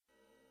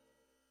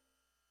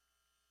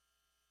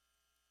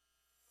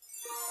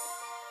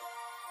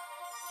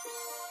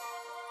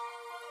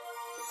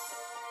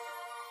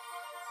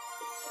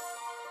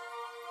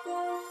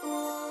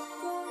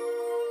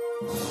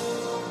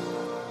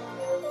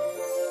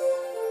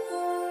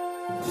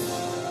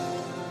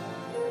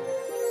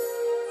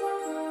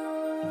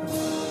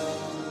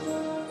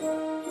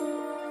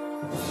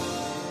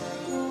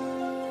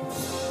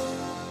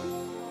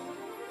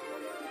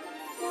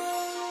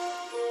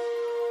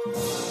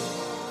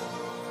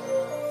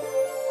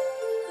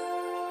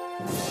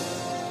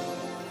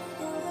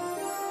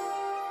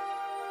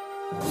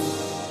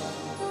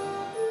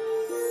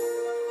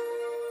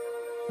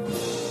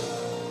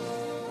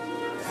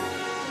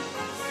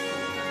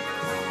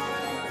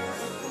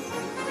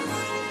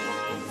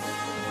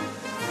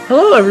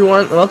Hello,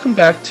 everyone, and welcome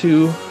back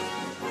to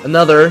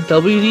another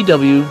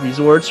WDW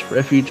Resorts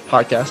Refuge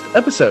podcast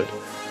episode.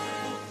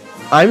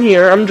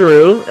 I'm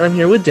Drew, and I'm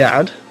here with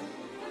Dad.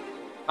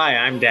 Hi,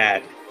 I'm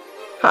Dad.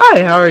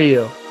 Hi, how are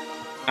you?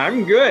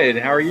 I'm good.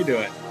 How are you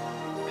doing?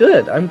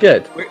 Good, I'm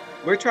good.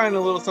 We're trying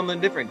a little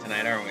something different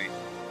tonight, aren't we?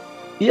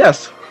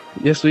 Yes,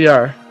 we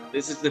are.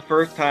 This is the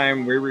first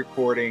time we're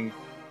recording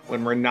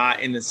when we're not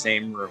in the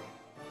same room.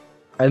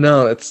 I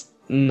know, it's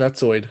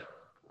nutsoid.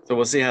 So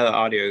we'll see how the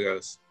audio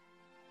goes.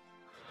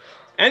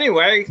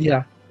 Anyway,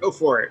 yeah, go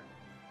for it.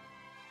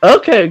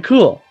 Okay,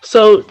 cool.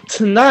 So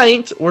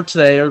tonight, or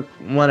today, or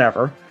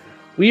whenever,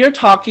 we are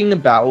talking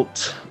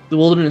about the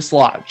Wilderness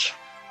Lodge.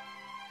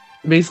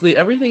 Basically,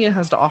 everything it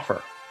has to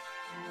offer.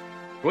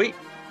 Sweet.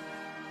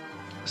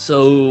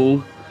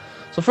 So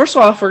first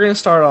off, we're going to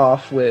start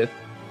off with,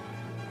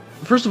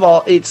 first of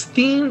all, it's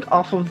themed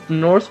off of the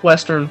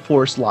Northwestern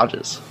Forest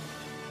Lodges.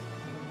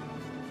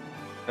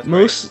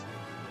 That's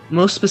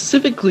most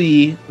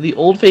specifically, the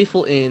Old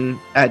Faithful Inn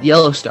at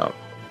Yellowstone,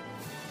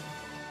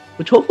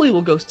 which hopefully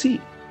we'll go see.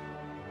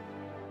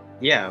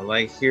 Yeah,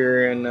 like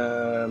here in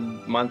a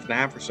month and a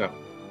half or so.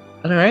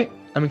 All right,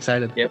 I'm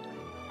excited. Yep.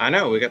 I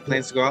know, we got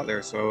plans to go out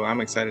there, so I'm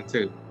excited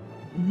too.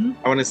 Mm-hmm.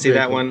 I want to see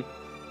Very that cool. one.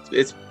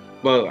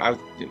 Well, I was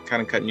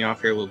kind of cutting you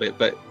off here a little bit,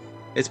 but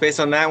it's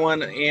based on that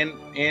one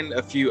and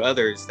a few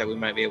others that we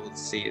might be able to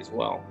see as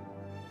well.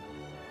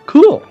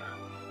 Cool.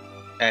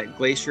 At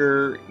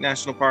Glacier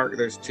National Park,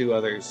 there's two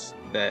others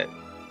that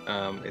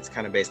it's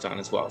kind of based on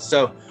as well.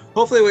 So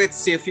hopefully we get to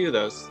see a few of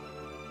those.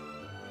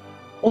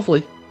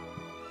 Hopefully.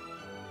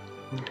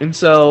 And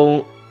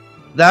so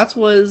that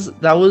was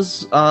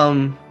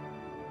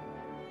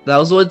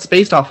what it's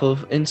based off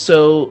of. And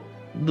so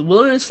the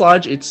Wilderness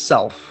Lodge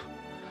itself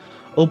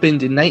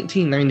opened in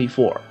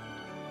 1994.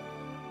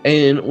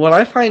 And what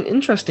I find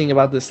interesting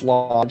about this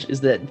lodge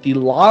is that the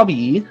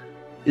lobby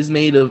is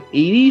made of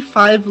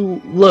 85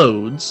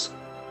 loads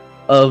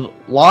of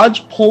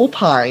lodge pole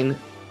pine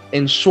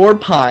and shore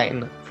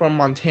pine from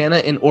Montana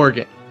and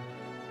Oregon.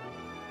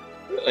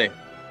 Really?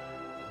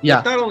 Yeah.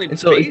 It's not only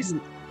based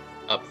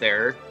up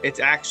there, it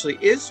actually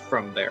is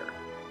from there.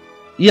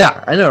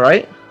 Yeah, I know,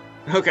 right?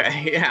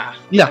 Okay, yeah.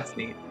 Yeah. That's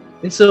neat.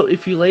 And so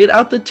if you laid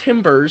out the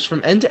timbers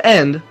from end to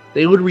end,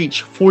 they would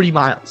reach 40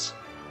 miles.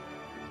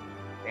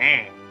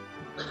 Dang.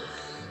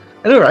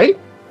 I know, right?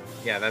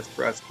 Yeah, that's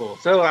cool.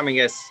 So, I mean,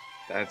 yes,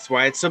 that's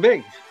why it's so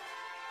big.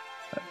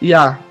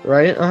 Yeah,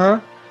 right? Uh-huh.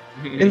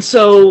 And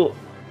so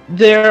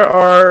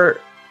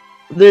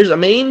there's a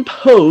main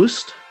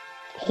post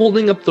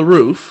holding up the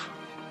roof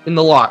in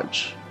the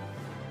lodge.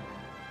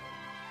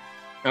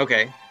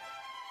 Okay.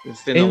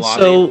 It's in the And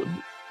lobby. so,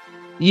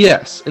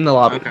 yes, in the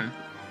lobby. Okay.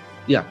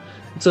 Yeah.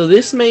 So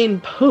this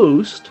main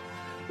post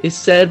is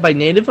said by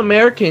Native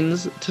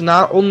Americans to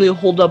not only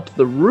hold up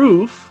the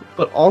roof,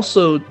 but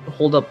also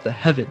hold up the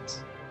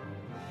heavens.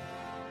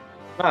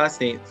 Oh, that's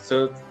neat.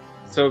 So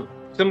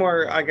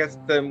similar, I guess,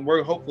 then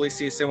we'll hopefully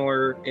see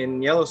similar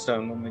in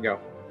Yellowstone when we go.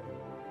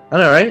 I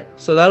know, right?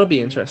 So that'll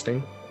be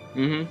interesting.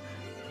 Mm-hmm.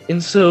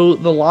 And so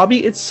the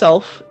lobby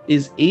itself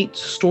is 8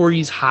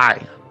 stories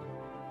high,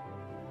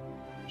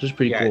 which is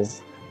pretty cool.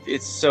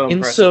 It's so And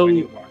impressive so- when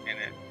you walk in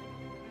it.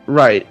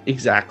 Right,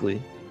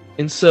 exactly.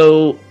 And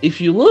so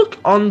if you look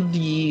on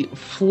the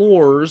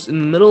floors in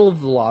the middle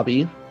of the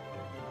lobby,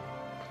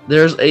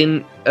 there's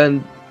an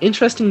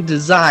interesting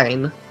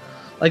design,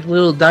 like a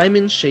little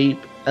diamond shape,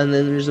 and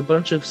then there's a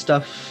bunch of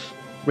stuff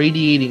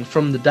radiating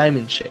from the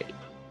diamond shape.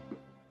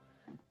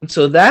 And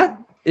so that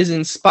is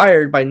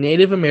inspired by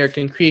Native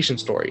American creation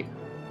story.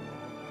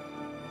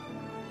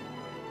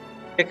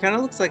 It kind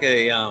of looks like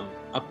a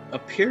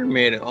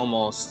pyramid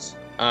almost,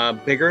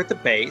 bigger at the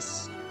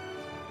base,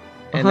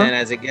 and then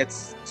as it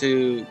gets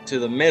to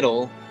the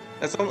middle,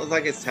 that's almost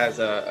like it has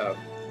a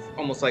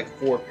almost like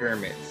 4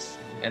 pyramids,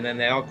 and then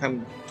they all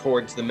come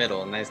towards the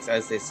middle, and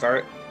as they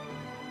start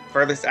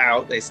furthest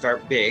out, they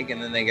start big,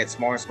 and then they get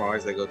smaller and smaller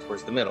as they go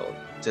towards the middle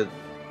to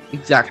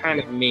Exactly. kind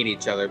of meet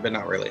each other, but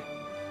not really.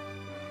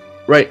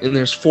 Right, and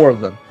there's 4 of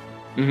them.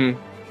 Mm-hmm.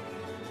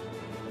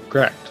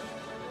 Correct.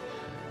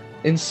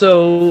 And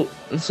so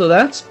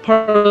that's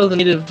part of the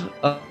Native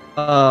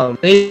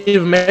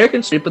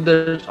American story, but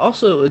there's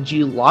also a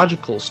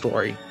geological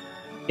story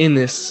in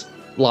this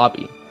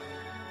lobby.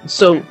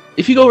 So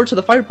if you go over to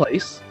the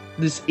fireplace,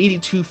 this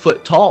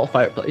 82-foot tall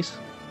fireplace,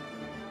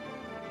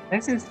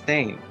 That's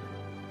insane.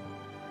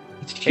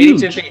 it's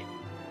huge. 82 feet.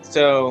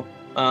 So,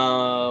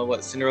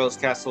 what, Cinderella's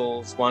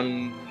Castle's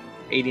 1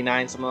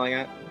 89, something like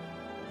that.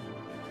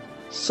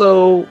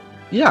 So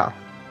yeah,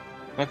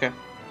 Okay.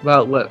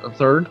 about what, a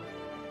third?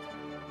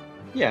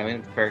 Yeah, I mean,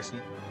 in comparison,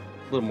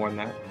 a little more than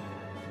that.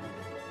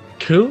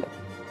 Cool.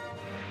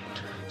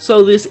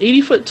 So this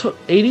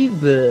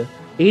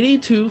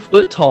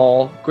 82-foot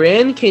tall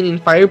Grand Canyon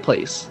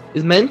fireplace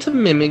is meant to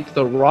mimic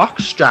the rock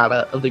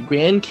strata of the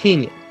Grand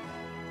Canyon.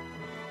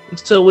 And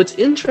so what's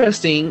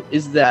interesting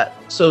is that,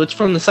 so it's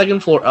from the second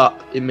floor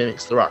up, it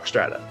mimics the rock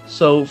strata.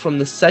 So from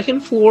the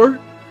second floor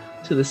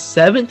to the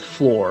 7th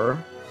floor,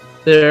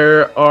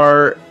 there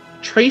are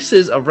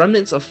traces of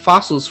remnants of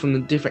fossils from the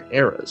different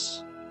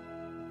eras.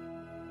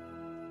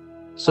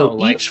 So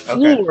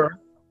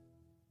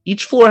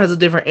each floor has a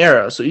different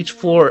era. So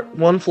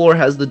one floor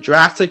has the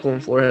Jurassic, one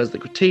floor has the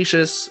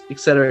Cretaceous,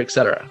 etc.,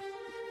 etc.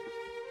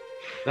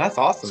 That's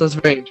awesome. So it's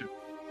very interesting.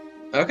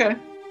 Okay.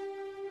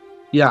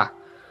 Yeah.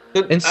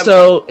 And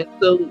so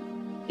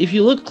if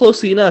you look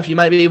closely enough, you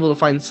might be able to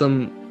find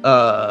some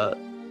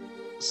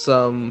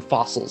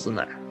fossils in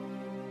there.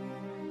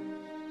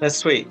 That's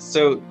sweet.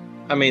 So,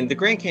 I mean, the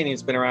Grand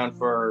Canyon's been around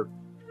for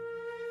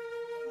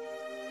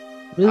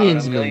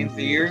Millions of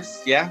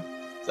years. Yeah.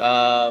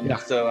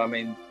 So, I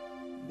mean,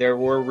 there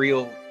were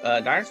real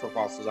dinosaur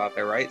fossils out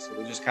there, right? So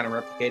we're just kind of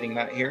replicating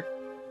that here.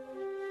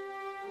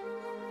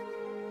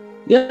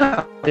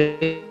 Yeah.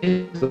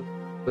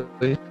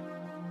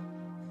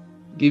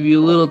 Give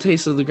you a little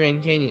taste of the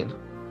Grand Canyon.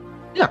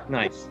 Yeah.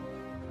 Nice.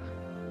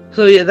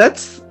 So yeah,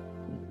 that's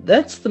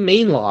the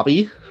main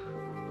lobby.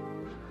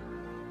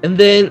 And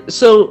then,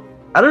 so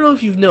I don't know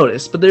if you've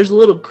noticed, but there's a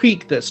little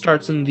creek that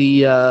starts in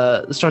the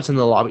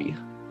lobby.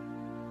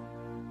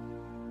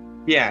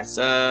 Yes,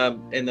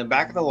 in the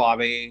back of the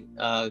lobby,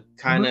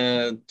 kind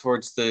of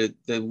towards the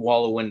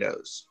wall of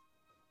windows.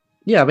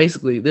 Yeah,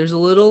 basically, there's a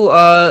little.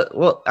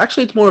 Well,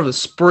 actually, it's more of a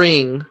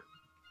spring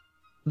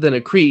than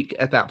a creek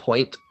at that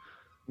point.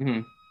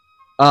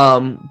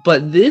 Mm-hmm.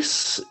 But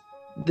this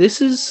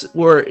is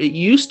where it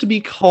used to be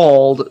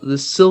called the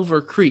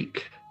Silver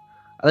Creek.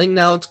 I think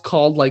now it's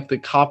called like the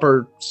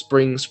Copper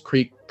Springs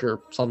Creek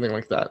or something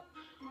like that.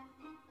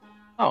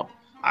 Oh,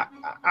 I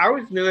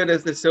always knew it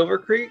as the Silver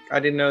Creek.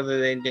 I didn't know that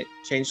they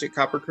changed it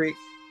Copper Creek.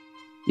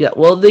 Yeah,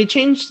 well, they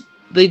changed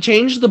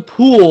the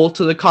pool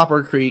to the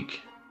Copper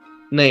Creek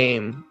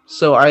name,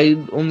 so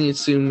I only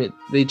assume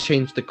they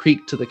changed the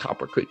creek to the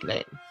Copper Creek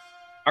name.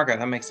 Okay,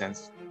 that makes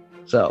sense.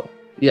 So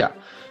yeah,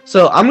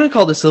 so I'm gonna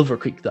call it Silver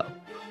Creek though.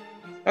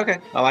 Okay,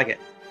 I like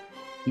it.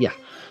 Yeah.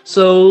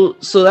 So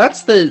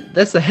that's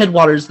the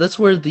headwaters. That's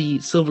where the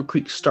Silver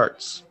Creek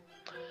starts.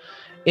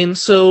 And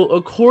so,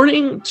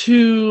 according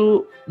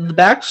to the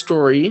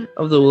backstory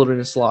of the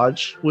Wilderness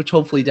Lodge, which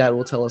hopefully Dad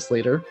will tell us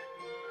later.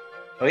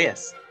 Oh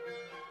yes.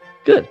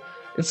 Good.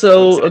 And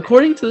so,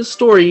 according to the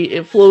story,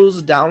 it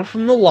flows down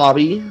from the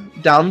lobby,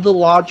 down the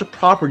lodge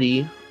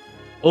property,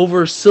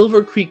 over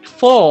Silver Creek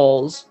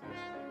Falls,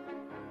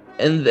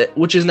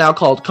 which is now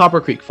called Copper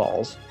Creek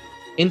Falls,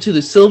 into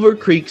the Silver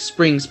Creek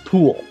Springs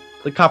Pool.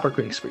 The Copper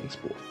Creek Springs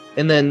Pool,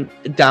 and then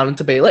down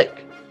into Bay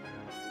Lake.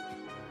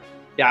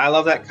 Yeah, I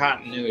love that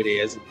continuity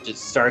as it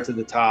just starts at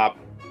the top.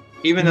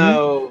 Even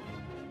though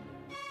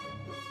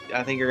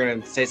I think you're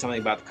going to say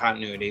something about the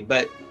continuity,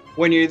 but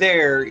when you're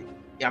there,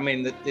 I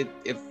mean,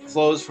 it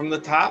flows from the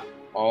top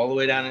all the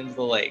way down into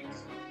the lake.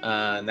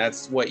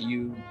 That's what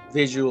you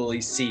visually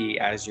see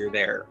as you're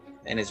there,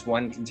 and it's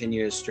one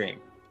continuous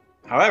stream.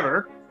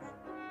 However,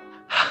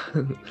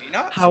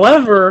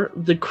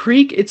 the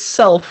creek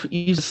itself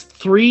uses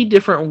 3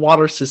 different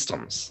water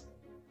systems,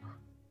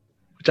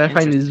 which I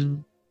find is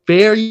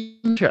very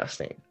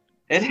interesting.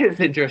 It is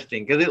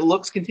interesting because it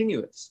looks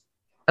continuous.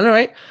 All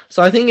right,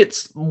 so I think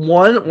it's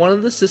one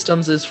of the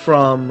systems is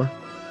from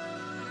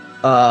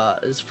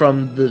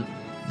the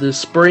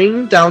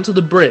spring down to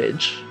the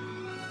bridge,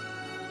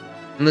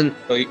 and then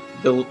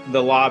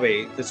the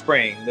lobby, the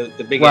spring,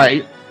 the big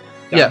right,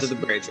 down to the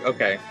bridge.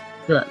 Okay,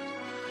 correct.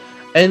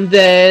 And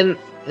then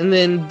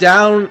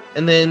down,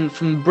 and then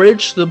from the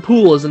bridge to the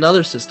pool is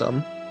another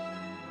system.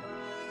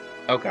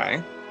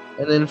 Okay.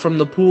 And then from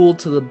the pool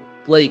to the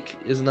lake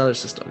is another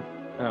system.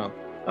 Oh,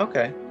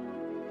 okay.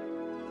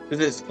 Does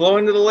it flow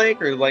into the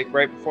lake or like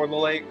right before the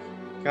lake?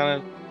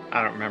 Kind of.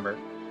 I don't remember.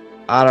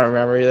 I don't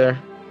remember either.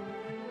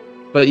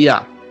 But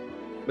yeah.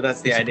 But that's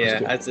the idea.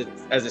 Cool.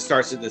 As it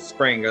starts at the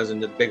spring, goes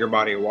into the bigger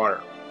body of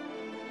water.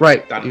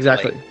 Right.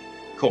 Exactly.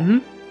 Cool.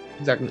 Mm-hmm.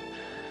 Exactly.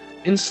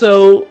 And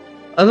so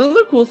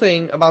another cool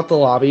thing about the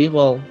lobby,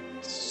 well,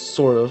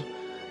 sort of,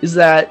 is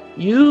that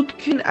you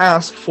can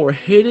ask for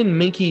Hidden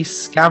Mickey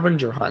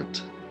scavenger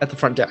hunt at the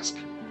front desk.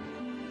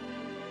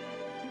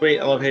 Wait,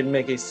 I love Hidden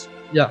Mickeys.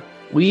 Yeah.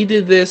 We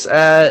did this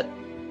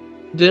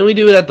didn't we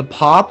do it at the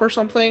Pop or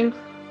something?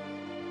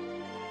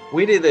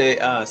 We did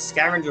the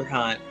scavenger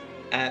hunt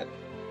at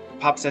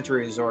Pop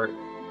Century Resort.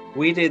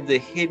 We did the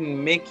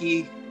Hidden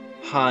Mickey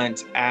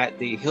hunt at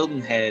the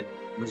Hilton Head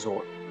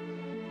Resort.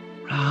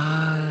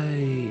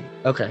 Right.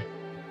 Okay.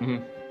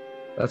 Mm-hmm.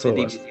 That's what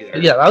it was.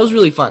 Yeah, that was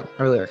really fun.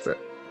 I really liked it.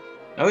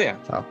 Oh yeah.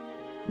 So.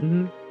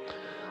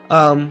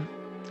 Mm-hmm.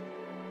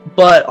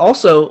 But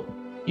also,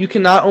 you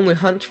can not only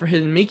hunt for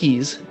hidden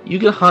Mickeys, you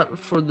can hunt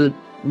for the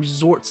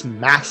resort's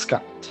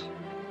mascot.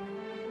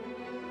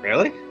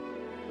 Really?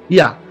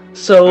 Yeah.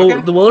 So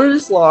Okay. the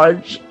Wilderness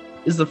Lodge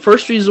is the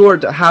first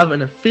resort to have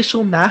an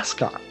official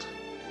mascot.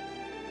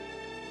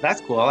 That's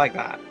cool. I like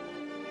that.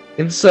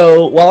 And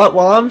so while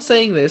I'm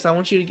saying this, I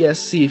want you to guess,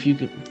 see if you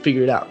can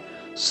figure it out.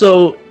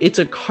 So it's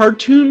a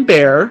cartoon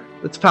bear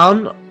that's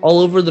found all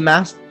over the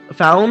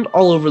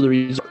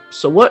resort.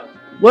 So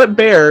what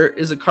bear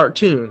is a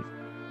cartoon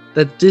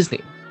that's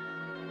Disney?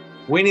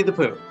 Winnie the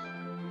Pooh.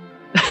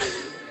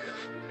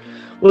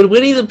 Would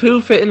Winnie the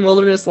Pooh fit in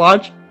Wilderness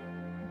Lodge?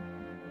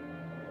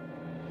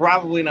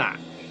 Probably not.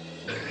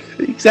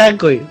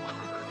 Exactly.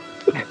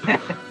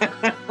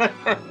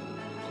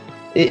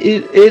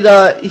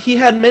 He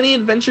had many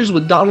adventures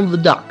with Donald the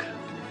Duck.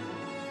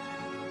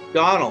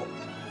 Donald.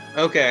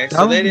 Okay, so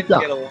Donald they the didn't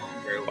Duck. get along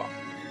very well.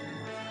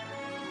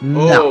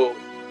 No. Oh,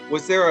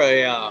 was there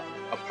a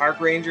park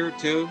ranger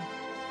too?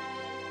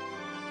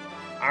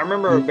 I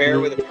remember a bear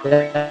with a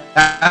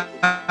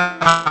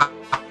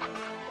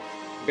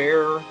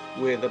bear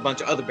with a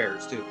bunch of other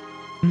bears too.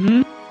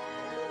 Mhm.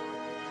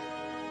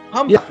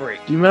 Humphrey.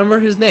 Do you remember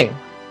his name?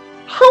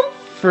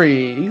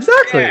 Humphrey.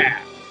 Exactly. Yeah.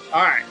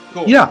 All right.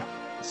 Cool. Yeah.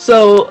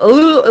 So a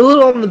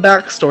little on the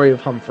backstory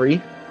of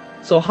Humphrey.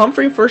 So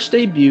Humphrey first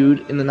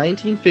debuted in the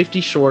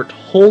 1950 short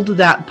 "Hold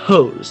That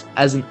Pose"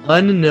 as an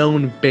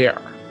unknown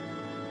bear.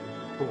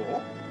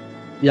 Cool.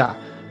 Yeah.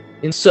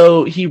 And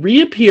so he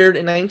reappeared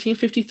in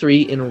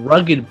 1953 in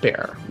Rugged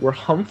Bear, where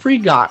Humphrey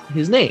got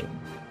his name.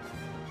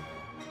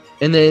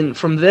 And then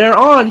from there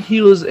on,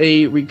 he was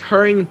a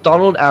recurring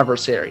Donald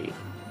adversary.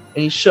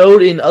 And he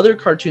showed in other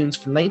cartoons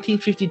from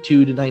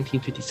 1952 to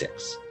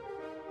 1956.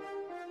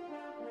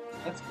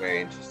 That's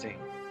very interesting.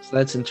 So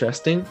that's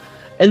interesting.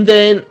 And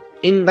then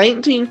in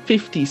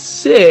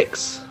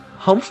 1956,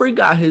 Humphrey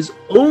got his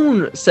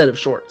own set of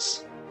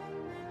shorts.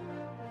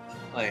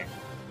 Like,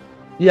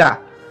 Yeah.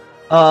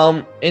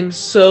 And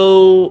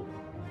so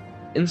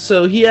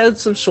he had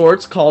some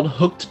shorts called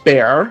Hooked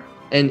Bear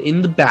and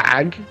In the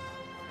Bag.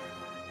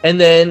 And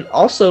then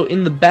also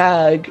in the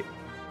bag,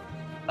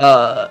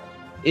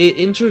 it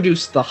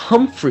introduced the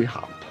Humphrey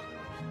Hop.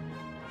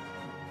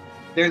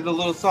 there's a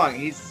little song.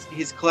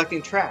 He's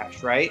collecting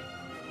trash, right?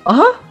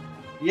 Uh-huh.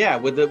 Yeah,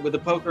 with the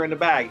poker in the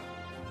bag.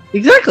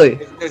 Exactly.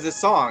 There's a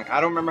song. I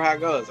don't remember how it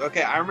goes.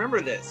 Okay, I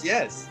remember this.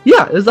 Yes.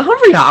 Yeah, it was the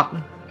Humphrey Hop.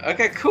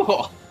 Okay,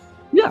 cool.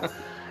 Yeah.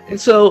 And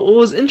so what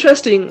was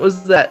interesting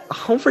was that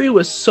Humphrey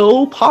was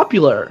so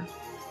popular,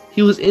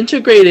 he was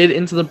integrated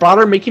into the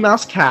broader Mickey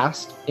Mouse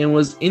cast and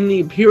was in the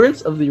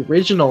appearance of the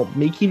original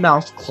Mickey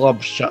Mouse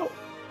Club show.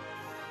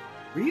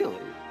 Really?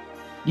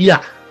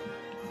 Yeah.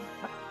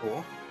 That's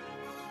cool.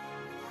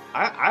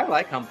 I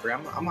like Humphrey.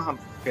 I'm a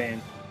Humphrey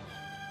fan.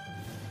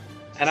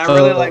 And I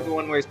really like the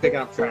one where he's picking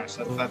up trash.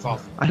 That's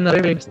awesome. I know,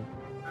 very interesting.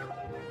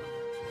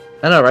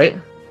 I know, right?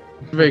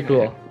 Very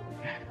cool.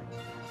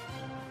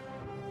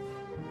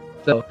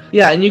 So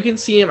yeah, and you can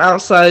see him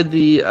outside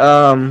the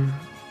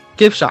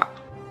gift shop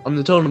on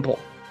the totem pole.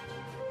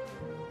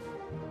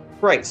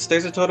 Right. So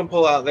there's a totem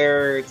pole out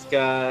there. It's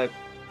got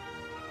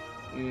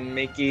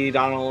Mickey,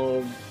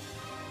 Donald,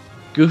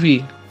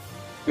 Goofy.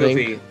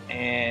 Goofy,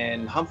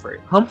 and Humphrey.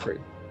 Humphrey.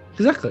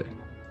 Exactly.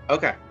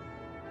 Okay.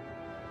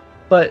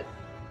 But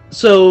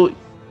so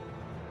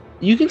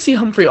you can see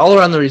Humphrey all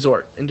around the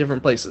resort in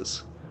different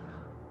places.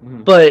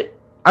 Mhm. But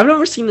I've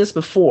never seen this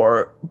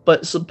before,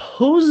 but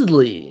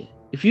supposedly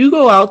if you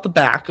go out the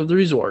back of the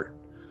resort,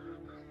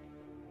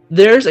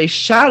 there's a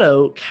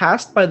shadow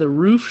cast by the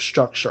roof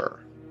structure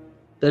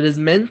that is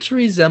meant to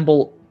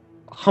resemble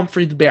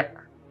Humphrey the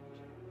bear.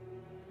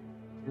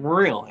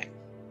 Really?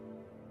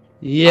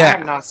 Yeah. I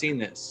have not seen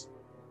this.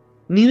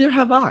 Neither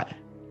have I.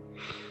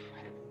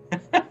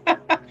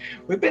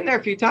 We've been there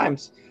a few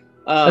times.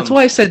 That's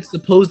why I said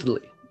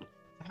supposedly.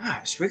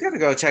 Gosh, we gotta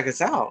go check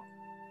this out.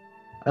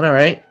 I know,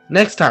 right?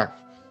 Next time.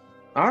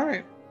 All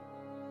right.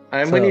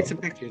 And we need So- some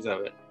pictures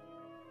of it.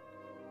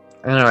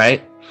 I know,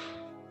 right?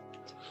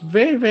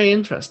 Very, very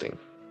interesting.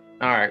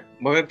 All right.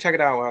 We're gonna check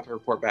it out. We'll have to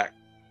report back.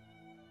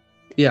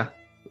 Yeah,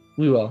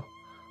 we will.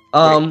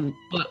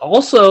 But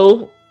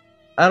also,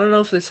 I don't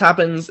know if this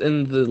happens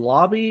in the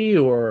lobby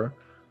or,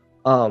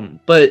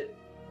 but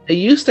it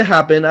used to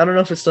happen. I don't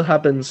know if it still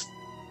happens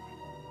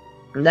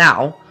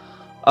now.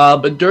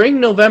 But during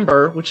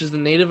November, which is the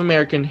Native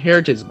American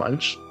Heritage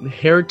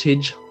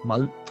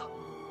Month,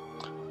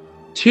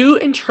 2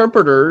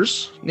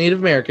 interpreters, Native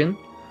American,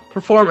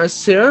 perform a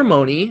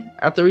ceremony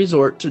at the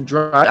resort to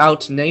drive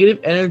out negative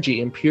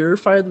energy and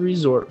purify the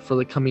resort for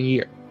the coming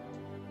year.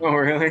 Oh,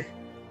 really?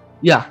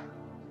 Yeah,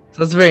 so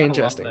that's very I love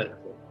interesting. that.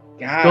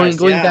 Gosh,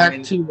 Going yeah, back I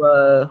mean,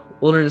 to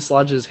Wilderness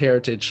Lodge's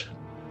heritage.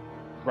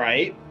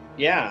 right?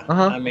 Yeah.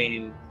 Uh-huh. I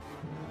mean,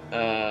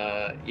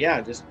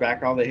 yeah, just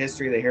back all the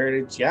history, the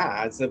heritage.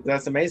 Yeah,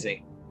 that's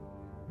amazing.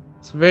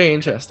 It's very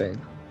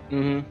interesting.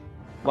 Mm-hmm.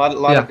 A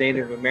lot Yeah. of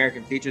Native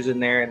American features in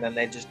there, and then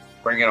they just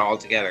bring it all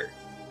together.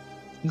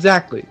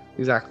 Exactly.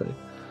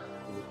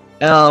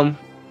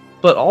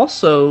 But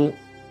also,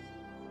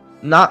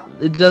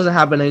 it doesn't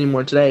happen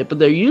anymore today, but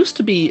there used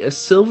to be a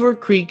Silver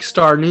Creek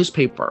Star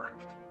newspaper,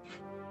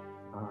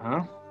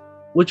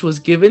 which was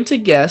given to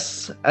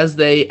guests as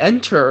they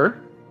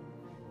enter,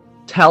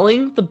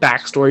 telling the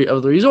backstory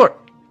of the resort.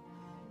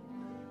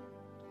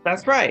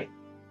 That's right.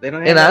 They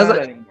don't have that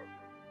anymore.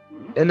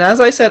 And as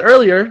I said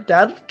earlier,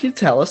 Dad could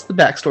tell us the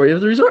backstory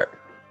of the resort.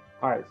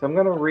 All right, so I'm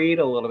going to read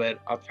a little bit.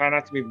 I'll try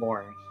not to be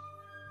boring.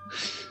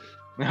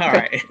 All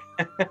right.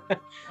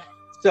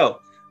 So,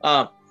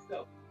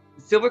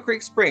 Silver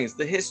Creek Springs,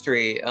 the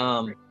history.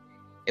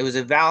 It was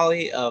a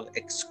valley of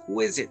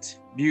exquisite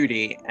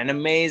beauty and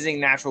amazing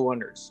natural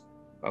wonders,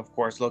 of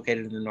course,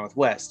 located in the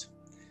Northwest.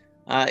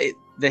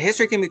 The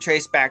history can be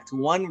traced back to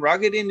one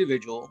rugged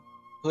individual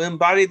who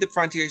embodied the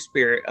frontier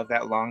spirit of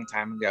that long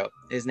time ago.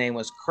 His name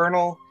was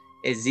Colonel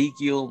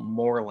Ezekiel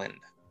Moreland.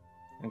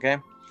 Okay?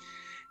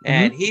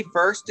 And he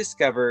first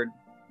discovered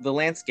the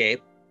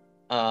landscape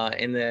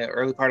in the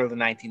early part of the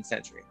 19th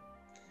century.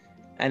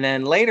 And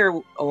then later,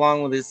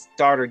 along with his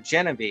daughter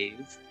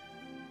Genevieve,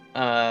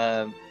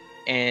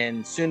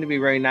 and soon-to-be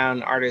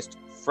renowned artist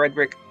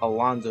Frederick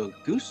Alonzo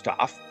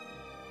Gustav,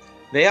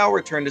 they all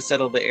returned to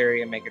settle the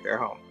area and make it their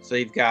home. So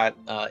you've got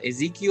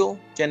Ezekiel,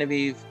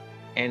 Genevieve,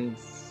 and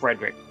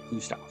Frederick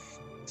Gustav.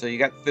 So you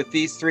got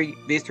these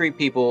three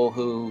people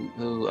who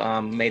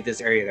made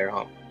this area their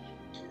home,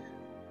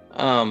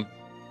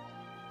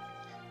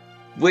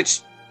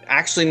 which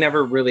actually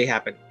never really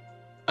happened.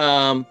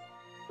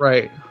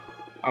 Right.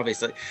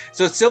 Obviously.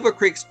 So Silver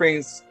Creek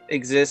Springs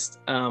exists.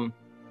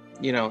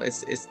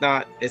 It's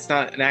not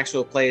an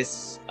actual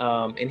place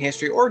in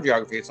history or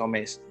geography. It's all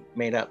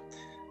made up.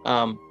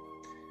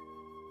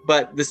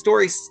 But the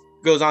story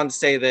goes on to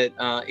say that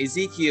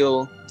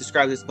Ezekiel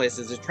described this place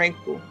as a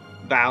tranquil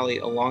valley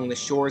along the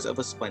shores of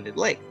a splendid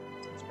lake.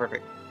 It's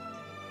perfect.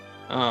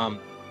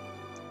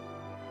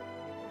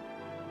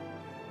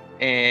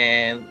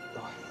 And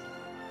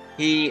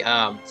he,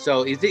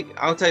 so Ezekiel,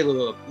 I'll tell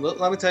you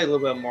let me tell you a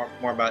little bit more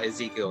about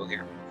Ezekiel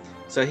here.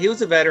 So he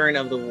was a veteran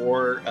of the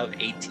War of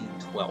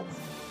 1812.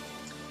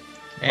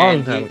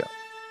 Long time ago.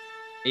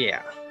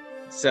 Yeah.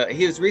 So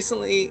he was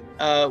recently,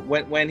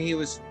 when he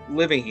was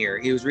living here,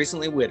 he was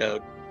recently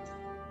widowed,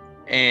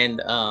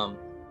 and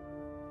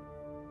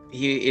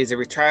he is a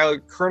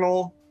retired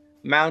colonel,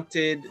 he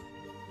mounted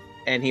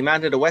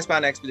a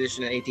westbound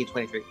expedition in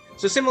 1823.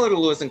 So similar to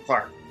Lewis and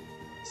Clark.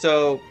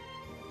 So,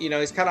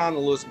 he's kind of on the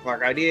Lewis and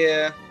Clark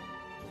idea,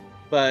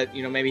 but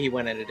maybe he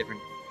went at a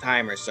different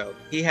time or so.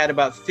 He had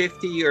about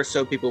 50 or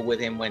so people with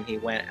him when he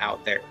went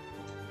out there.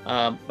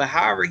 But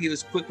however, he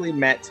was quickly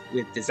met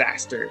with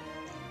disaster.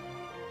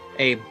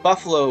 A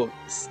buffalo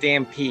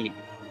stampede,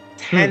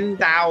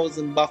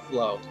 10,000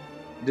 buffalo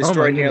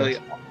destroyed nearly.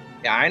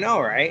 Yeah, I know,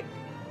 right?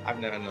 I've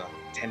never known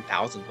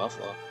 10,000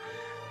 buffalo,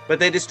 but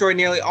they destroyed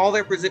nearly all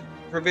their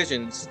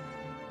provisions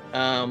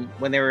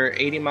when they were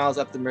 80 miles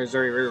up the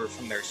Missouri River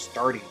from their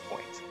starting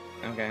point.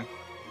 Okay.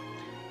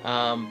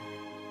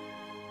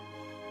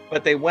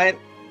 But they went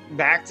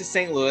back to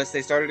St. Louis.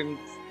 They started in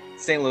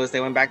St. Louis. They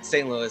went back to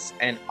St. Louis,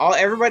 and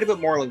everybody but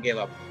Moreland gave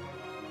up.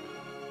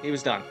 He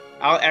was done.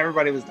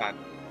 Everybody was done.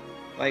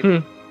 Like,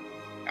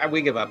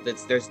 we give up.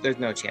 There's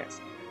no chance.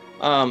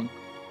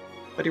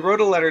 But he wrote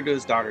a letter to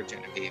his daughter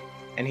Genevieve,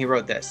 and he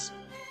wrote this: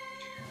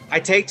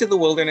 "I take to the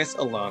wilderness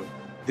alone.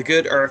 The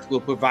good earth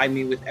will provide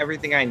me with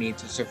everything I need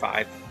to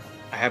survive.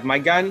 I have my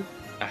gun,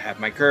 I have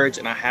my courage,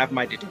 and I have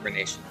my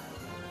determination.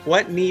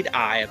 What need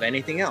I of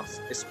anything else,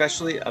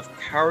 especially of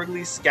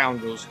cowardly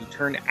scoundrels who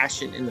turn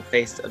ashen in the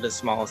face of the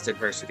smallest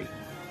adversity?"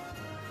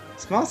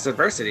 Smallest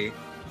adversity?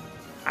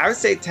 I would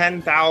say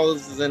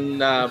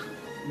 10,000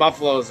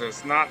 buffaloes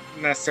is not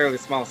necessarily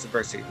the smallest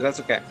adversity, but that's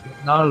okay.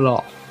 Not at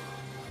all.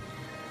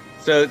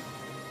 So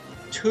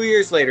 2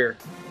 years later,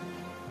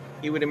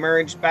 he would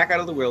emerge back out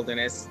of the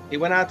wilderness. He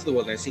went out to the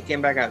wilderness. He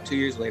came back out 2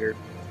 years later,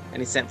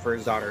 and he sent for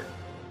his daughter,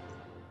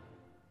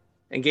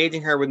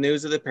 engaging her with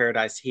news of the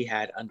paradise he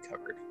had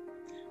uncovered.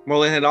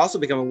 Moreland had also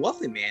become a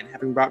wealthy man,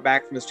 having brought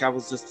back from his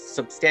travels a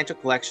substantial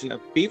collection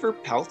of beaver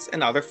pelts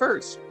and other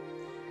furs.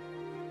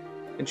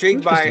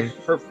 Intrigued by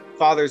her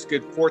father's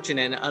good fortune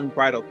and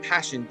unbridled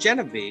passion,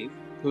 Genevieve,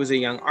 who was a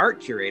young art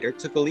curator,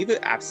 took a leave of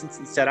absence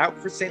and set out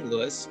for St.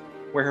 Louis,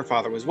 where her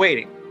father was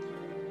waiting.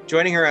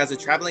 Joining her as a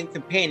traveling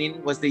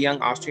companion was the young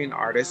Austrian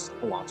artist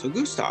Alonzo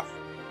Gustav,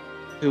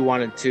 who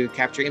wanted to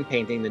capture in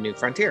painting the new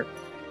frontier.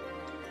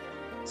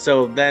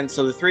 So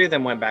the three of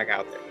them went back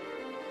out there.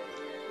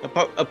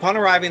 Upon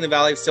arriving in the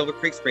valley of Silver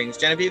Creek Springs,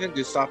 Genevieve and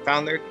Gustav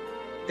found their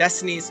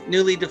destinies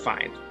newly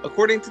defined,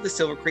 according to the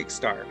Silver Creek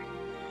Star.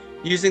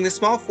 Using the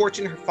small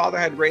fortune her father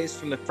had raised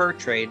from the fur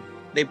trade,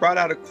 they brought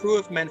out a crew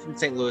of men from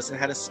St. Louis and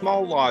had a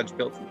small lodge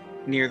built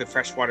near the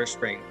freshwater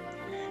spring.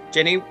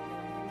 Jenny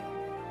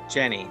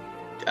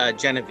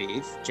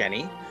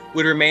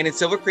would remain in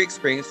Silver Creek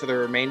Springs for the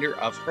remainder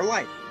of her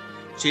life.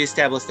 She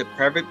established a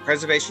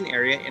preservation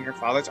area in her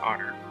father's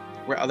honor,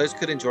 where others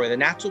could enjoy the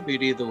natural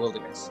beauty of the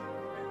wilderness.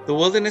 The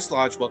Wilderness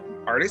Lodge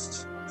welcomed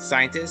artists,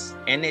 scientists,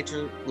 and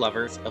nature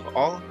lovers of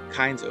all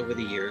kinds over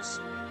the years.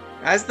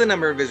 As the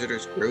number of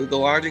visitors grew, the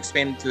lodge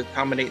expanded to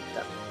accommodate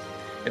them,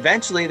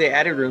 Eventually, they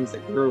added rooms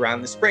that grew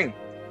around the spring,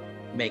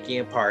 making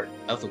it part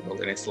of the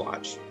Wilderness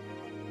Lodge.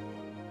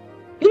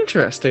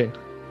 Interesting.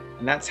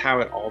 And that's how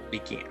it all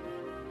began.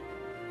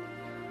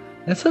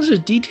 That's such a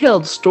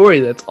detailed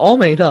story that's all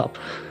made up.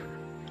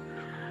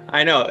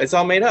 I know, it's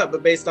all made up,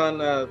 but based on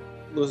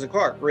Lewis and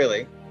Clark,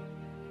 really.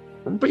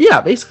 But yeah,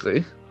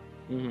 basically.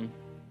 Mm-hmm.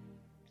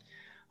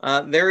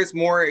 There is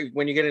more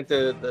when you get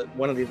into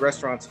one of these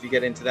restaurants. If you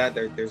get into that,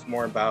 there's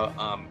more about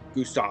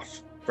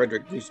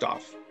Frederick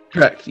Gustav.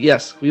 Correct.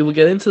 Yes, we will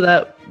get into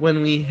that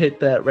when we hit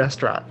that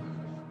restaurant.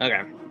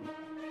 Okay.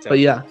 So, but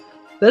yeah,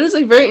 that is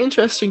a very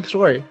interesting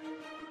story.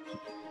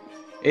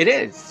 It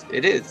is.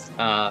 It is.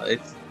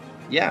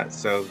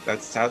 So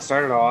that's how it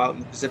started all out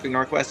in the Pacific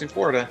Northwest in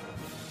Florida.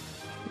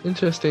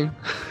 Interesting.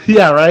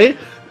 Yeah, right?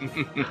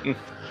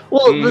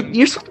 Well,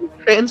 you're supposed to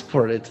be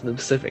transported to the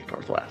Pacific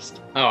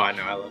Northwest. Oh, I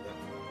know. I love it.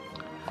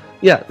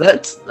 Yeah,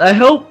 I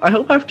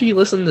hope after you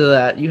listen to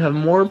that, you have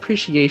more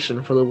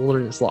appreciation for the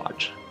Wilderness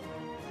Lodge.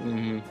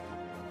 Mm-hmm.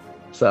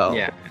 So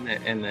yeah,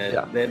 and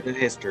the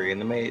history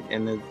and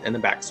the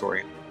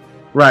backstory.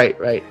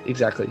 Right,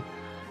 exactly.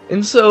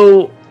 And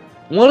so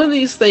one of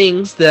these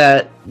things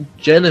that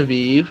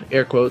Genevieve,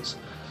 air quotes,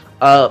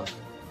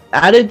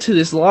 added to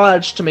this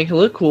lodge to make it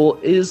look cool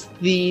is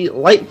the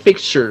light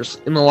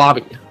fixtures in the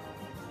lobby.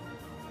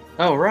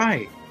 Oh,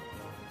 right.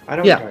 I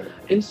don't know.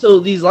 And so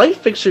these light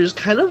fixtures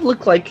kind of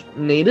look like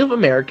Native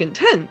American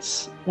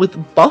tents with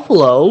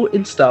buffalo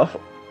and stuff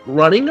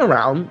running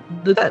around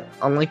the tent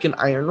on like an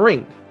iron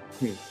ring.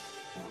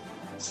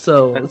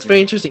 So it's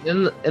very interesting.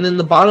 And then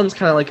the bottom's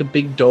kind of like a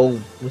big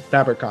dome with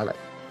fabric on it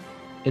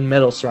and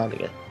metal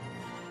surrounding it.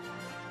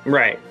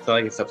 Right. So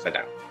like it's upside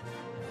down.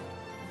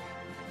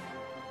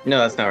 No,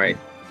 that's not right.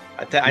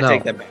 I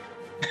take that back.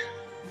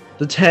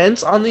 The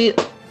tent's on the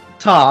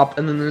top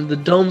and then the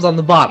dome's on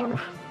the bottom.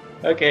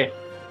 Okay.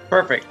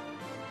 Perfect.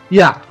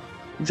 Yeah.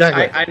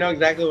 Exactly. I know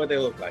exactly what they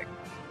look like.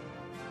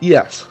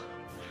 Yes.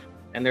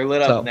 And they're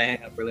lit up and they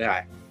hang up really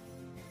high.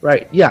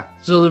 Right. Yeah.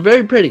 So they're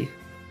very pretty.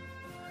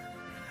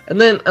 And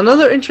then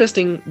another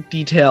interesting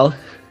detail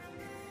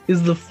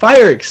is the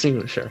fire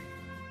extinguisher.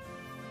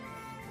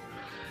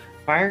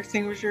 Fire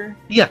extinguisher?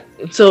 Yeah.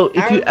 So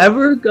if you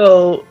ever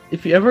go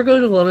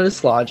to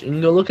Wilderness Lodge and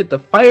you go look at the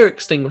fire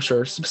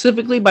extinguisher,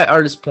 specifically by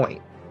Artist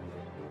Point.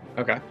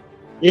 Okay.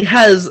 It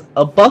has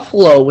a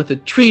buffalo with a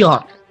tree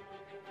on it.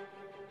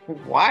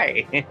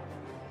 Why? I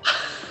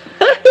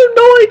have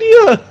no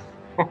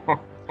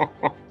idea.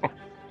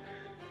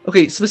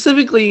 Okay,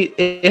 specifically,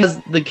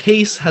 the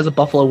case has a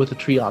buffalo with a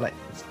tree on it.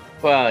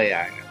 Well,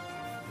 yeah, I know.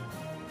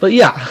 But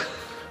yeah,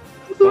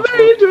 it's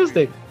very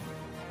interesting.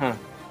 Huh.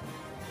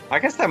 I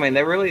guess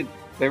they really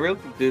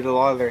did a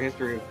lot of their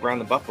history around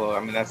the buffalo. I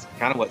mean, that's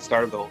kind of what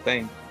started the whole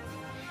thing.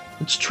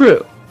 It's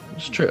true.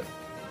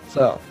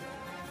 So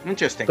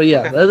interesting. But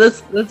yeah,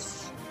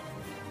 that's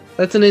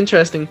an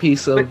interesting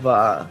piece of.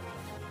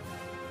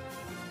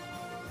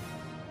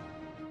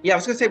 Yeah, I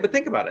was gonna say, but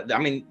think about it. I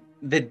mean,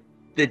 the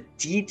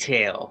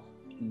detail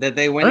that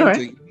they went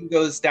into even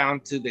goes down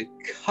to the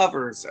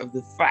covers of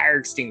the fire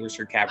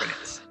extinguisher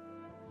cabinets.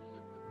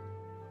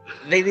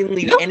 They didn't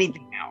leave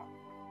anything out.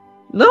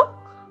 No.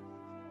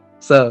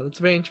 So it's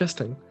very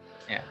interesting.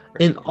 Yeah.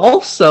 And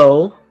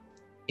also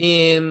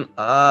in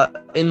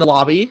the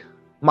lobby,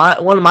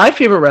 one of my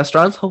favorite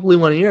restaurants, hopefully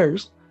one of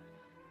yours,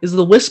 is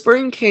the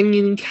Whispering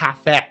Canyon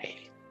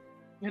Cafe.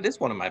 It is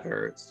one of my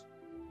favorites.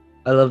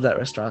 I love that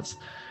restaurant.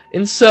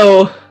 And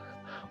so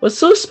what's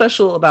so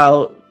special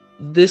about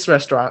this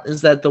restaurant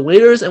is that the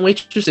waiters and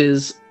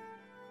waitresses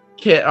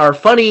are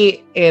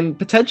funny and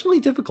potentially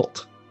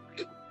difficult.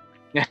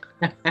 Yeah.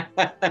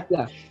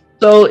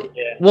 So,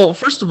 well,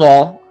 first of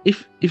all,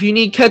 if you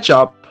need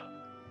ketchup,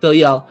 they'll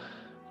yell,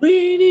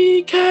 "We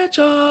need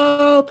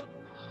ketchup!"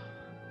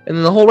 And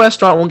then the whole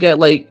restaurant will get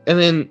and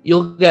then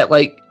you'll get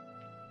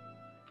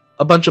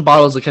a bunch of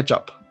bottles of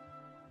ketchup.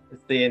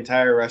 It's the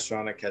entire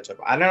restaurant of ketchup.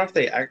 I don't know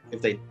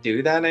if they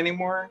do that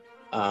anymore.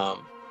 I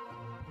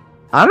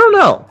don't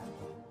know.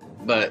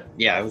 But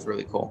yeah, it was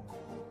really cool.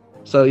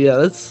 So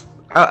yeah,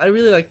 I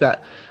really like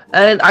that.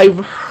 And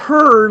I've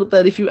heard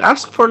that if you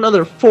ask for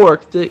another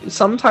fork,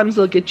 sometimes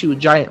they'll get you a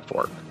giant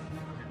fork.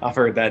 I've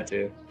heard that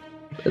too.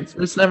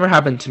 It's never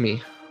happened to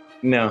me.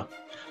 No,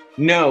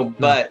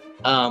 but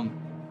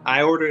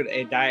I ordered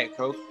a Diet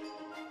Coke.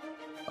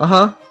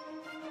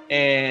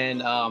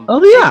 And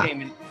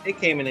it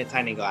came in a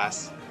tiny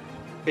glass.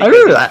 I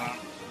remember that.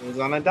 It was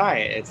on a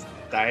diet. It's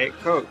Diet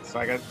Coke, so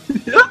I got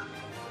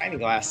tiny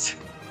glass.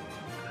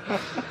 I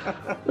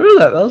remember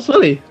that. That was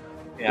funny.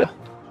 Yeah.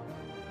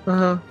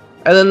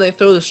 And then they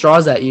throw the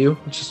straws at you,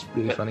 which is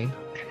really funny.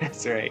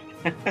 That's right.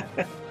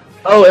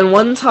 Oh, and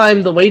one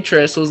time the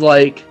waitress was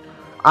like,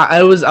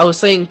 I was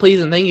saying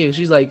please and thank you, and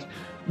she's like,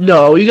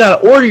 "No, you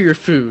gotta order your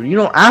food. You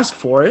don't ask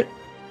for it."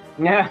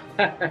 Yeah.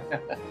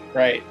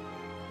 Right.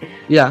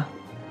 Yeah.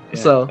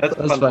 So that's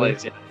a fun funny.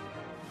 place,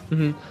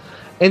 yeah.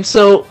 And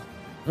so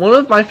one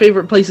of my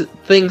favorite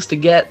things to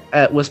get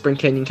at Whispering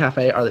Canyon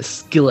Cafe are the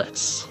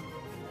skillets,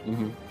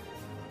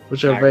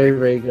 which are very,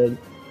 very good.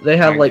 they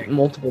have I like agree.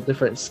 multiple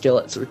different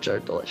skillets, which are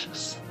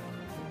delicious.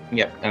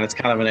 Yep, and it's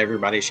kind of an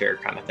everybody share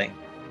kind of thing.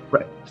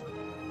 Right.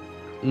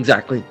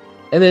 Exactly.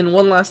 And then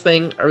one last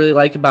thing I really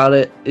like about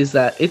it is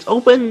that it's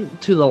open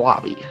to the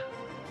lobby,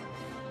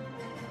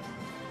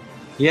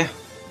 Yeah,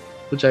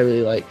 which I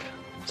really like.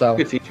 So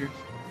good feature.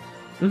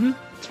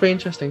 it's very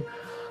interesting.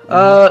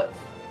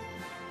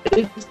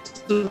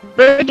 It's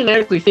very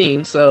generically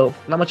themed, so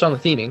not much on the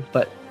theming.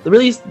 But the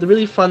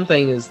really fun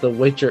thing is the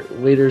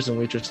waiters and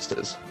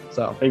waitresses.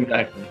 So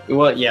Exactly.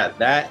 Well, yeah,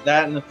 that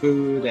and the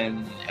food,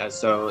 and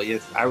so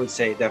yes, I would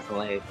say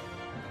definitely,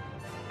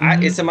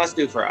 it's a must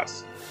do for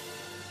us.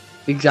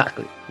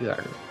 exactly.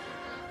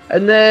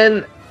 And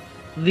then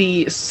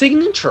the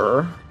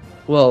signature,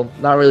 well,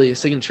 not really a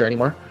signature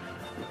anymore.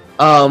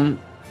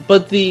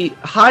 But the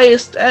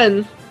highest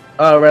end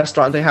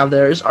restaurant they have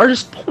there is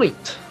Artist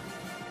Point.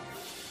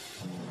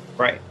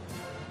 Right.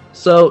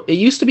 So it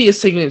used to be a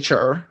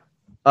signature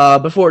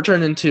before it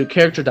turned into a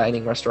character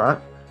dining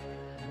restaurant.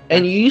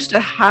 And you used to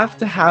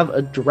have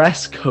a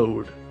dress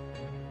code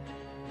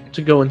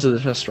to go into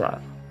this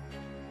restaurant.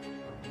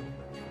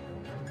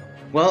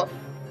 Well,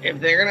 if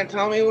they're gonna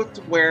tell me what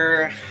to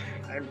wear,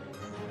 I'm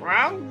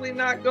probably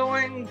not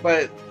going,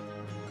 but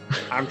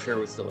I'm sure it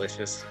was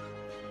delicious.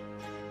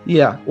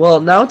 Yeah,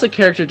 well, now it's a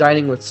character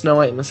dining with Snow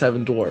White and the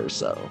Seven Dwarves,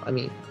 so, I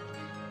mean...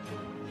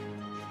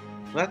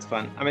 Well, that's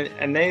fun. I mean,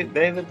 and they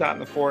lived out in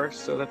the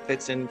forest, so that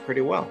fits in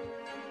pretty well.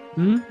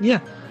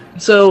 Yeah.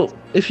 So,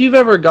 if you've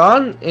ever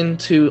gone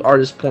into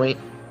Artist Point,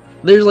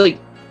 there's like...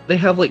 They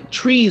have like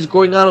trees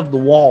growing out of the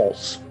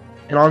walls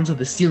and onto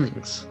the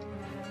ceilings.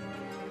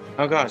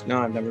 Oh gosh,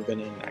 no, I've never been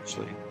in,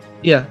 actually.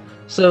 Yeah,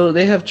 so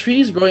they have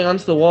trees growing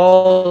onto the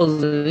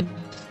walls and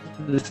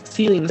the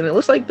ceilings, and it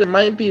looks like there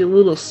might be a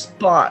little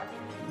spot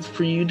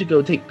for you to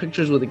go take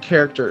pictures with the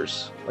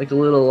characters, like a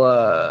little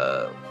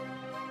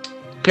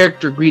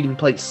character greeting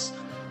place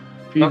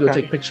for you to go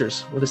take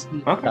pictures with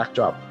a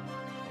backdrop.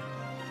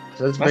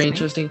 So that's very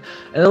interesting,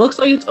 and it looks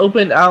like it's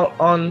opened out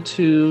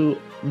onto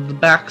the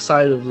back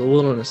side of the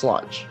Wilderness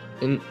Lodge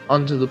and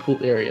onto the pool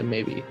area,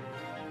 maybe.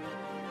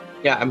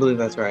 Yeah, I believe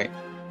that's right.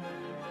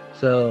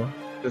 So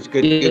it's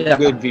good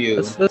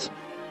view. That's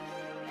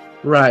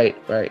right,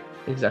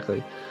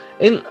 exactly.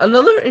 And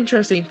another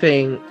interesting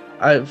thing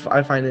I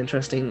find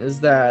interesting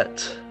is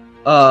that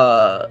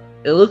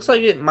it looks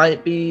like it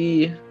might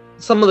be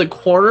some of the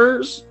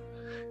corners.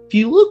 If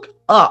you look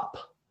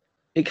up,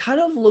 it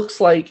kind of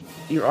looks like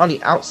you're on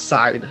the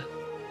outside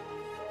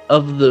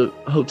of the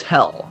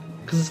hotel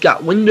because it's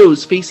got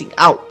windows facing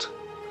out.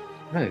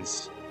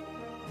 Nice.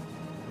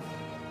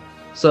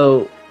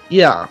 So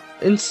yeah,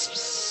 in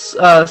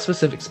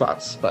specific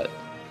spots, but.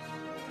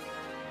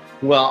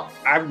 Well,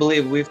 I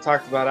believe we've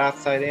talked about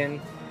outside in.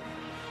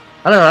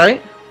 I know,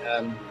 right?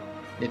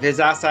 If it's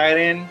outside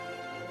in,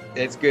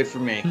 it's good for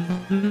me.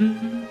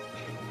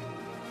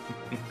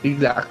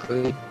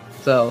 Exactly.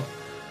 So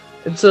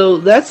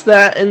that's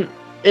that. And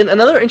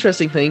another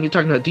interesting thing, you're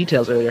talking about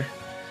details earlier,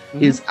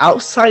 is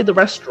outside the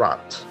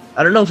restaurant.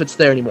 I don't know if it's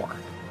there anymore,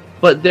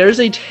 but there's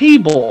a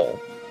table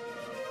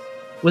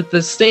with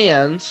the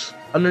stands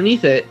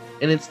underneath it,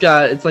 and it's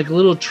like a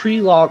little tree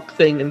log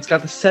thing, and it's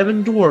got the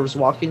 7 dwarves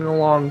walking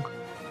along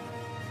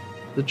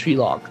the tree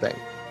log thing.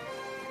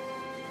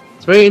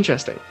 It's very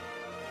interesting.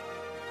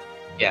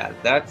 Yeah,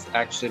 that's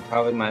actually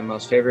probably my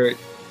most favorite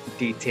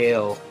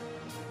detail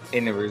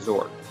in the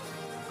resort.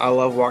 I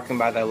love walking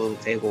by that little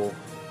table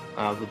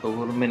with the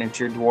little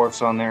miniature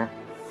dwarfs on there.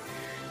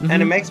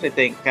 And it makes me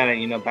think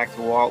kind of, back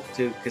to Walt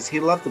too, because he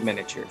loved the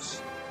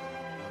miniatures.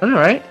 All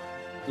right.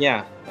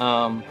 Yeah.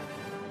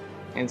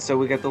 And so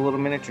we got the little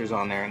miniatures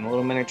on there and the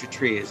little miniature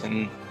trees,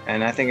 and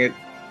I think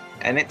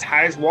it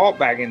ties Walt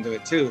back into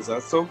it too. So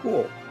that's so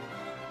cool.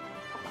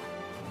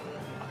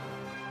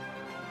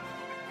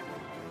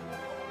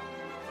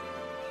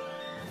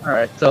 All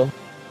right. So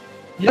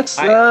yes,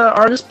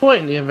 Artist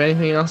Point. Do you have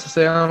anything else to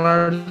say on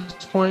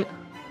Artist Point?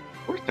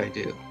 Of course I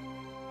do.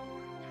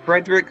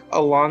 Frederick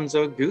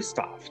Alonso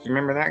Gustav. Do you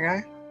remember that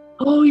guy?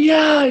 Oh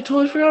yeah, I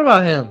totally forgot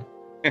about him.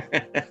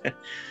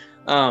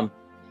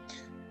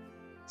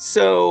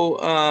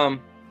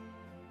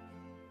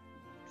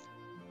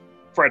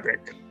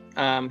 Frederick,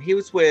 he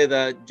was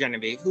with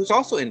Genevieve, who's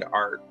also into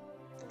art.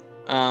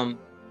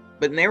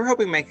 But they were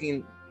hoping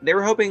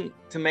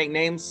to make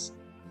names.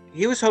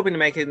 He was hoping to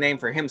make a name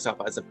for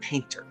himself as a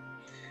painter.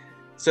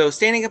 So,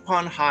 standing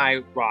upon high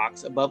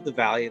rocks above the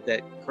valley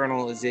that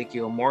Colonel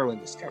Ezekiel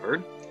Moreland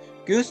discovered,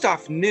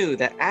 Gustav knew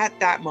that at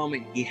that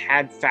moment he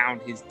had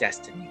found his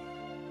destiny.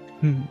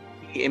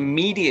 He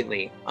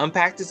immediately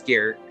unpacked his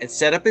gear and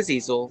set up his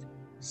easel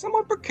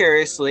somewhat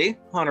precariously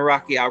on a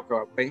rocky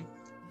outcropping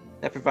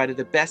that provided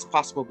the best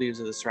possible views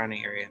of the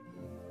surrounding area.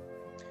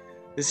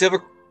 The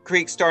Silver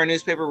Creek Star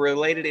newspaper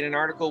related in an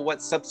article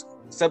what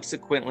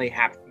subsequently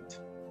happened.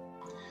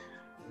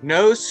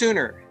 No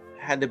sooner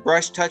had the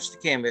brush touched the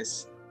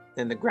canvas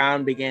than the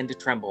ground began to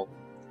tremble.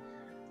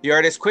 The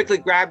artist quickly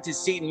grabbed his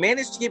seat and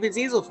managed to keep his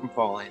easel from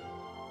falling.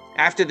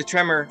 After the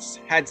tremors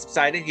had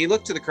subsided, he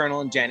looked to the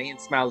Colonel and Jenny and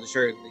smiled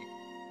assuredly.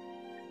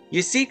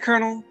 "You see,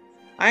 Colonel,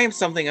 I am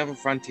something of a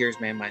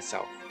frontiersman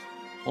myself.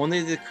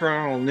 Only the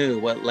colonel knew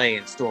what lay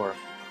in store.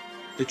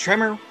 The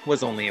tremor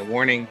was only a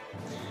warning.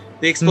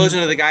 The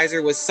explosion of the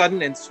geyser was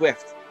sudden and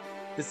swift.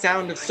 The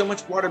sound of so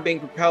much water being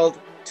propelled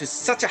to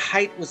such a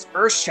height was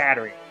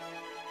earth-shattering.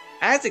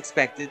 As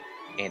expected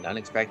and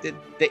unexpected,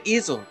 the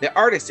easel, the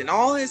artist, and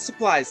all his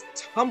supplies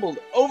tumbled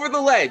over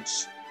the ledge.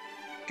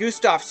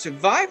 Gustav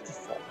survived the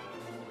fall,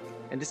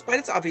 and despite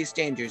its obvious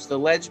dangers, the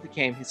ledge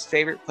became his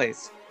favorite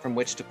place from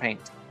which to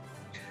paint.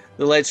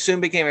 The ledge soon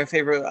became a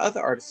favorite of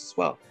other artists as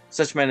well,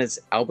 such men as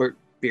Albert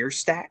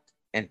Bierstadt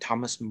and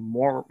Thomas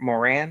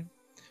Moran,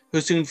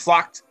 who soon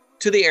flocked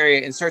to the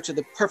area in search of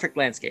the perfect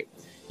landscape.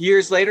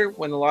 Years later,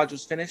 when the lodge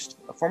was finished,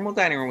 a formal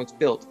dining room was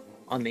built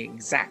on the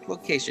exact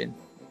location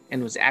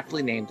and was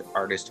aptly named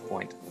Artist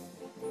Point.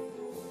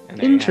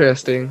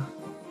 Interesting.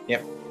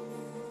 Yep.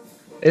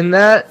 And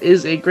that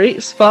is a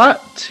great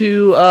spot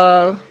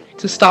to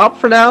stop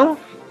for now,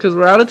 because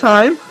we're out of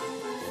time.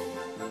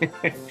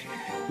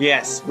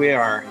 Yes, we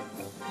are.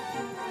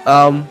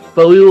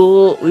 But we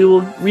will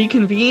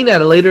reconvene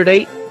at a later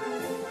date.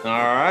 All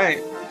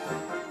right.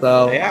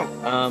 So yeah.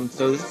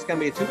 So this is gonna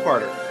be a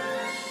two-parter.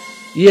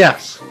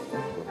 Yes.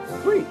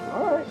 Sweet.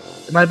 All right.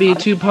 It might be a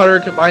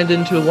two-parter combined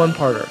into a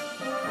one-parter.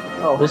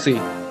 Oh. We'll see.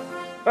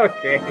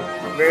 Okay.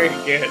 Very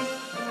good.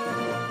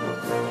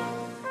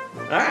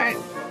 All right.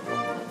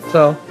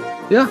 So,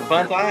 yeah.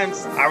 Fun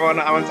times. I want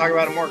to talk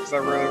about it more because I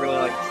really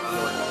like this.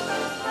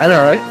 I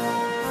know, right?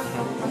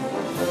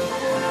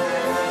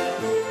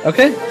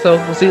 Okay, so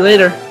we'll see you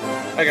later.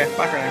 Okay.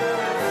 Bye for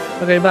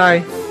now. Okay,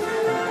 bye.